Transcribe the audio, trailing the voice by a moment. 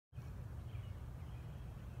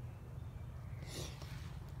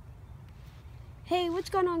Hey, what's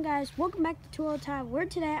going on, guys? Welcome back to Toro Time, where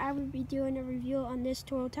today I will be doing a review on this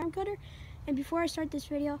Toro time cutter. And before I start this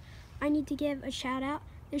video, I need to give a shout out.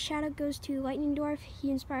 This shout out goes to Lightning Dwarf.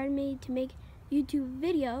 He inspired me to make YouTube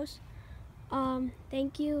videos.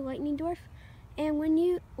 Thank you, Lightning Dwarf. And when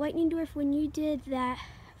you did that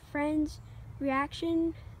Friends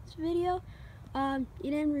reaction video,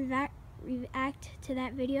 you didn't react to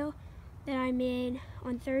that video that I made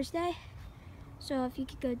on Thursday. So if you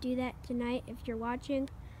could go do that tonight, if you're watching,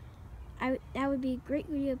 that would be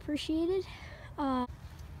greatly appreciated. So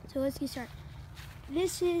let's get started.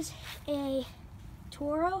 This is a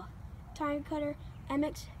Toro time cutter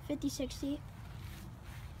MX 5060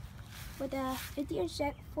 with a 50-inch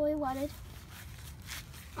deck, fully wadded,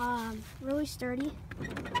 really sturdy.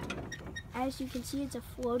 As you can see, it's a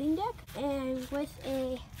floating deck, and with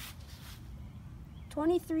a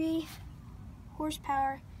 23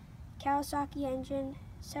 horsepower Kawasaki engine,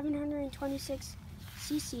 726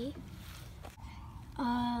 cc.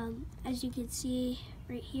 As you can see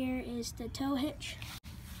right here is the tow hitch.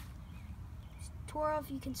 Toro, if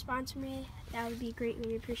you can sponsor me, that would be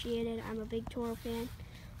greatly appreciated. I'm a big Toro fan.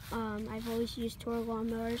 I've always used Toro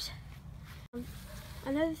lawnmowers.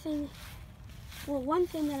 Another thing, one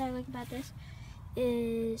thing that I like about this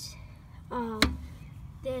is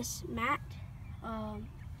this mat.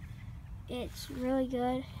 It's really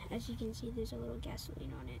good. As you can see, there's a little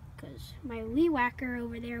gasoline on it because my weed whacker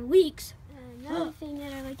over there leaks. Another thing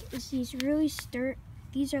that I like is these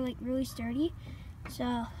are like really sturdy.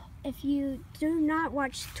 So if you do not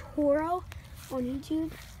watch Toro on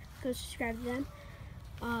YouTube, go subscribe to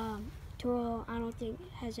them. Toro, I don't think,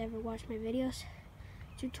 has ever watched my videos.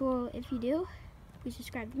 So Toro, if you do, please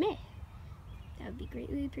subscribe to me. That would be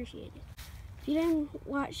greatly appreciated. If you didn't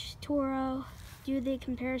watch Toro, do the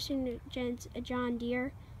comparison against a John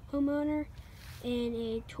Deere homeowner and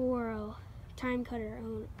a Toro time cutter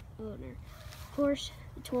owner. Of course,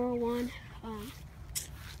 the Toro won.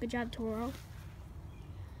 Good job, Toro.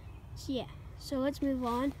 So yeah, so let's move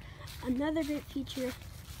on. Another great feature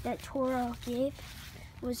that Toro gave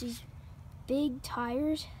was these big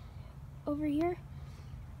tires over here.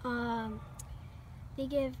 They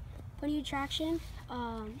give plenty of traction.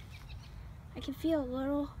 I can feel a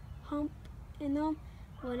little hump in them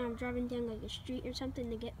when I'm driving down like a street or something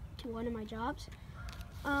to get to one of my jobs.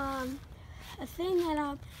 A thing that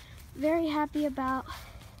I'm very happy about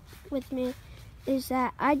with me is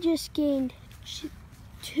that I just gained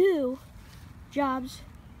 2 jobs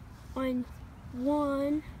on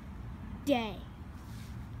one day.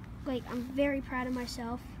 Like, I'm very proud of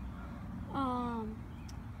myself.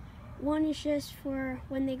 One is just for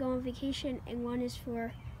when they go on vacation, and one is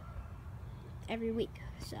for every week.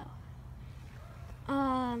 So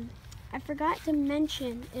I forgot to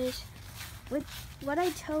mention is with what I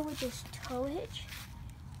tow with this tow hitch,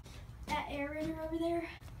 that aerator over there.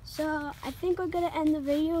 So I think we're gonna end the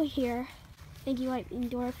video here. Thank you, Lightning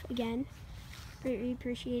Dwarf, again. Greatly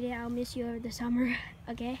appreciate it. I'll miss you over the summer.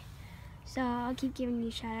 Okay, so I'll keep giving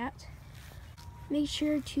you shout outs. Make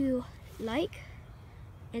sure to like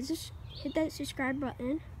and just hit that subscribe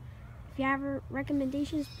button. If you have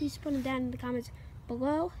recommendations, please put them down in the comments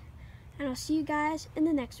below. And I'll see you guys in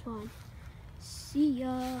the next one. See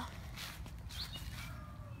ya.